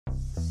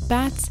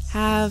Bats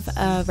have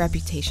a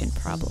reputation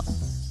problem.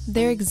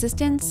 Their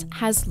existence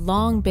has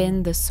long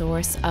been the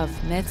source of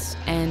myths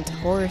and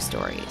horror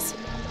stories.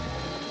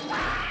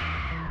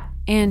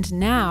 And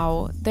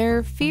now,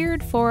 they're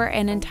feared for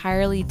an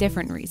entirely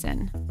different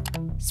reason: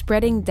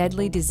 spreading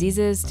deadly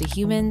diseases to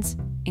humans,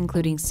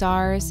 including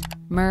SARS,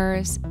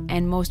 MERS,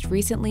 and most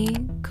recently,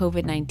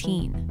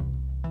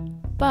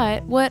 COVID-19.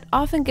 But what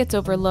often gets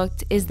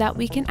overlooked is that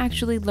we can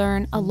actually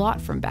learn a lot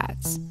from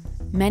bats.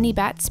 Many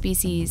bat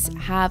species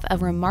have a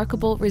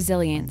remarkable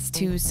resilience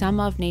to some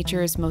of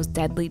nature's most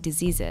deadly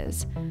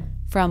diseases,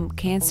 from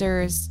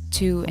cancers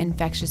to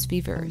infectious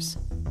fevers.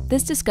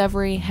 This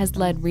discovery has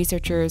led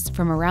researchers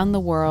from around the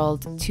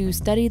world to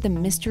study the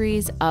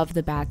mysteries of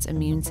the bat's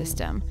immune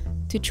system,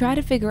 to try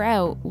to figure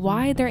out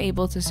why they're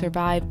able to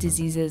survive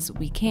diseases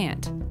we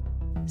can't.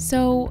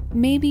 So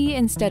maybe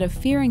instead of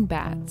fearing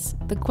bats,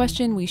 the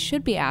question we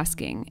should be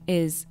asking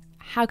is,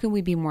 how can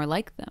we be more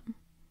like them?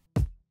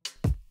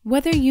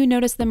 Whether you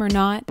notice them or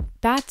not,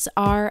 bats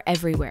are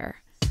everywhere.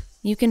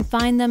 You can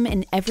find them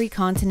in every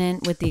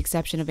continent with the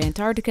exception of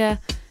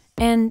Antarctica,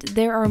 and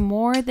there are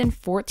more than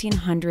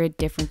 1,400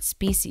 different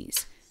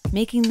species,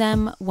 making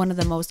them one of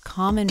the most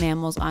common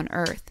mammals on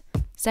Earth,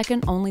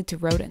 second only to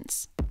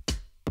rodents.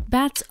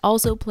 Bats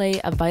also play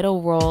a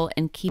vital role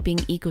in keeping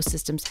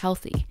ecosystems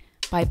healthy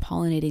by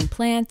pollinating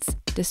plants,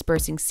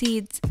 dispersing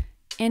seeds,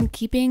 and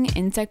keeping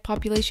insect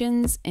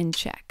populations in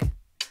check.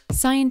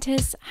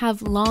 Scientists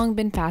have long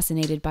been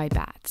fascinated by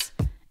bats,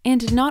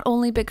 and not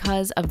only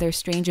because of their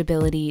strange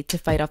ability to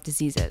fight off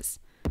diseases.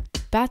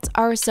 Bats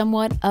are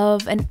somewhat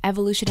of an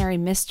evolutionary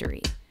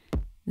mystery.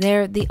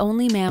 They're the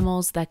only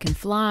mammals that can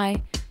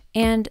fly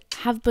and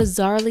have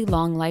bizarrely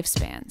long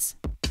lifespans.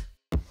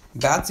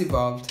 Bats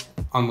evolved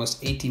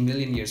almost 80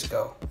 million years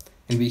ago,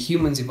 and we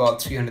humans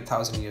evolved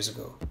 300,000 years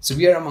ago. So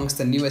we are amongst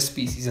the newest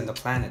species on the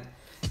planet.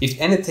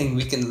 If anything,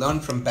 we can learn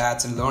from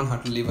bats and learn how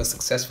to live a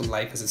successful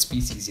life as a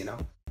species,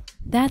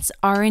 That's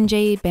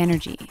R.N.J.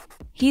 Banerjee.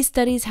 He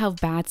studies how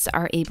bats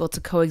are able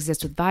to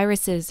coexist with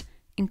viruses,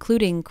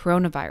 including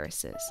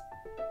coronaviruses.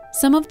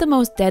 Some of the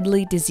most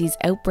deadly disease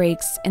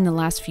outbreaks in the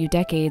last few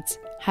decades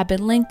have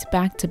been linked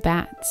back to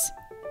bats.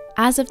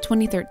 As of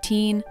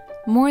 2013,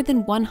 more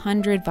than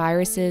 100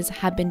 viruses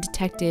have been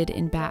detected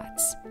in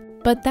bats.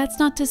 But that's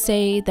not to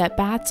say that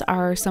bats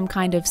are some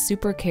kind of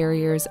super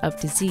carriers of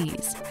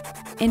disease.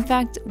 In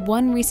fact,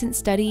 one recent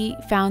study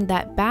found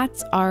that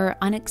bats are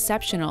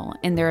unexceptional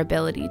in their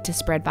ability to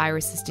spread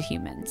viruses to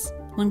humans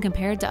when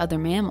compared to other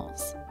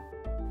mammals.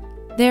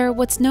 They're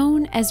what's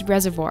known as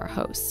reservoir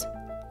hosts,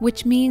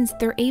 which means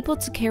they're able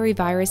to carry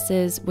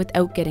viruses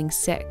without getting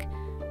sick,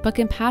 but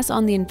can pass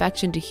on the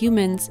infection to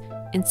humans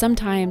and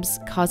sometimes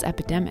cause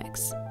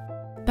epidemics.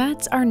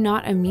 Bats are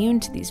not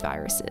immune to these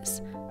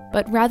viruses,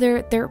 but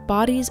rather their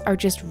bodies are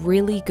just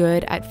really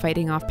good at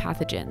fighting off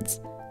pathogens.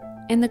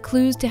 And the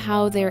clues to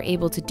how they're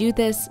able to do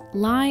this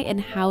lie in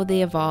how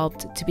they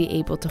evolved to be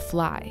able to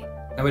fly.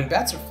 Now when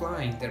bats are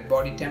flying, their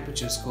body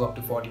temperatures go up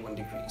to 41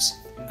 degrees,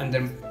 and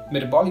their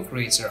metabolic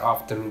rates are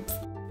off the roof.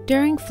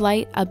 During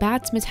flight, a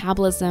bat's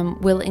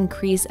metabolism will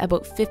increase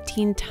about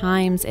 15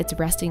 times its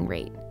resting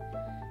rate.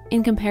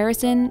 In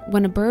comparison,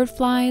 when a bird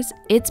flies,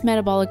 its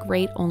metabolic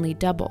rate only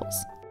doubles.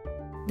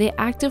 The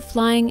act of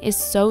flying is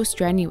so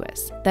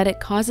strenuous that it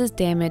causes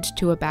damage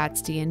to a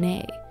bat's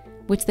DNA,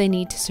 which they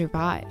need to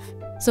survive.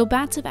 So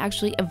bats have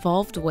actually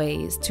evolved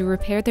ways to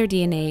repair their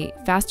DNA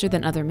faster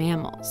than other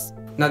mammals.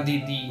 Now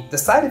the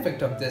side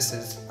effect of this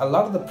is a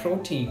lot of the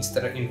proteins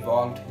that are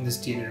involved in this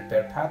DNA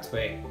repair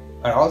pathway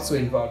are also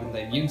involved in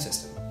the immune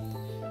system.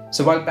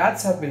 So while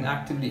bats have been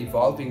actively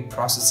evolving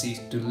processes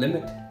to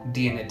limit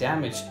DNA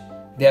damage,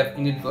 they have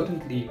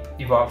inadvertently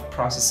evolved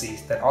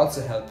processes that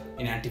also help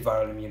in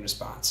antiviral immune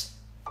response.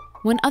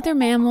 When other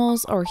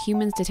mammals or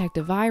humans detect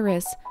a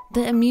virus,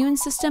 the immune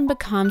system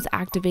becomes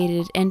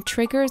activated and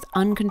triggers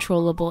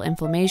uncontrollable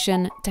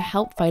inflammation to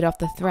help fight off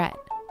the threat.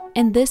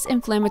 And this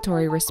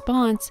inflammatory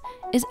response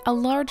is a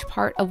large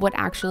part of what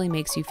actually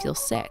makes you feel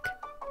sick.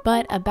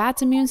 But a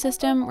bat's immune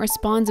system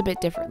responds a bit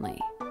differently.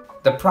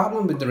 The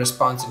problem with the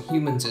response in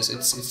humans is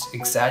it's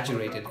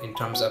exaggerated in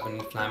terms of an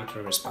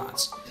inflammatory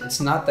response.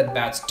 It's not that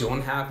bats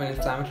don't have an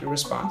inflammatory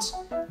response,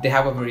 they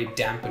have a very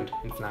dampened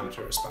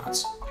inflammatory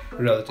response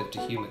relative to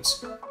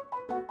humans.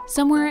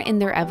 Somewhere in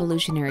their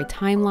evolutionary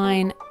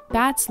timeline,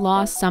 bats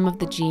lost some of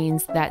the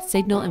genes that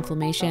signal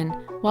inflammation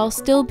while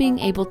still being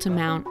able to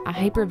mount a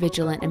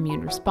hypervigilant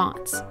immune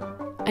response.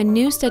 A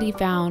new study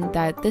found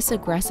that this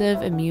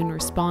aggressive immune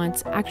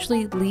response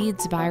actually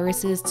leads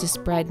viruses to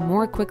spread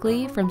more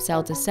quickly from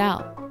cell to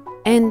cell.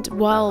 And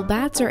while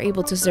bats are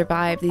able to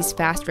survive these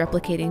fast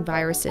replicating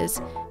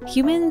viruses,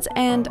 humans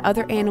and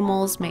other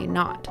animals may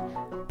not.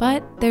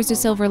 But there's a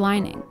silver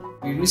lining.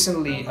 We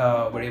recently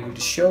were able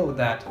to show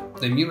that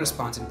the immune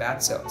response in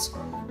bat cells,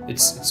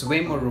 it's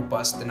way more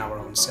robust than our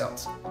own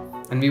cells.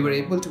 And we were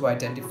able to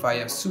identify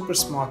a super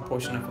small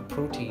portion of a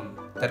protein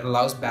that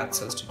allows bat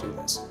cells to do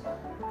this.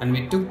 And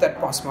we took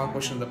that small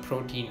portion of the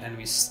protein and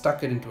we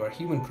stuck it into our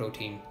human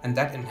protein, and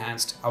that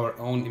enhanced our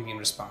own immune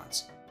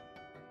response.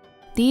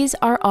 These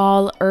are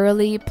all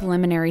early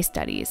preliminary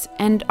studies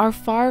and are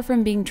far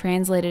from being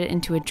translated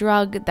into a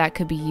drug that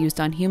could be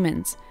used on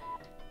humans.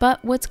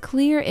 But what's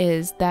clear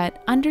is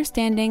that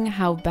understanding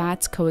how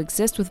bats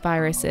coexist with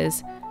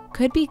viruses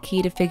could be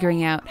key to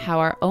figuring out how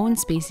our own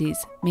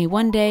species may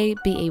one day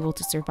be able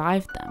to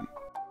survive them.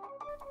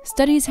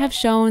 Studies have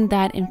shown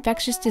that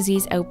infectious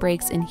disease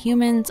outbreaks in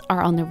humans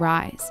are on the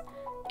rise,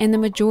 and the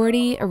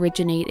majority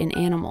originate in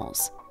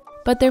animals.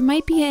 But there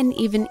might be an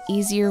even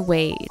easier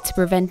way to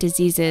prevent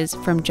diseases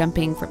from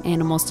jumping from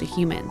animals to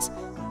humans.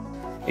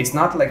 It's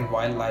not like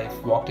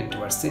wildlife walked into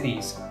our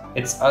cities.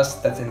 It's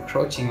us that's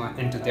encroaching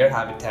into their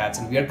habitats,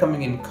 and we are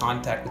coming in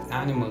contact with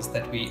animals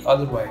that we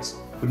otherwise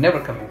would never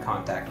come in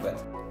contact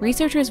with.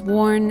 Researchers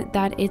warn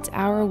that it's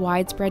our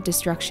widespread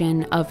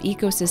destruction of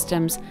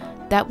ecosystems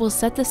that will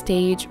set the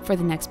stage for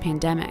the next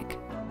pandemic.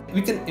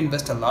 We can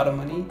invest a lot of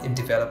money in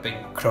developing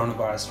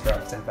coronavirus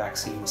drugs and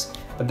vaccines,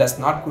 but that's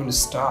not going to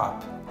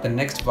stop the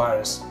next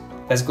virus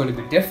that's going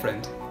to be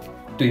different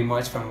to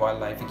emerge from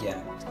wildlife again.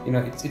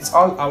 It's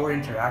all our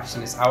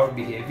interaction, it's our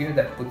behavior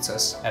that puts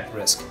us at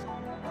risk.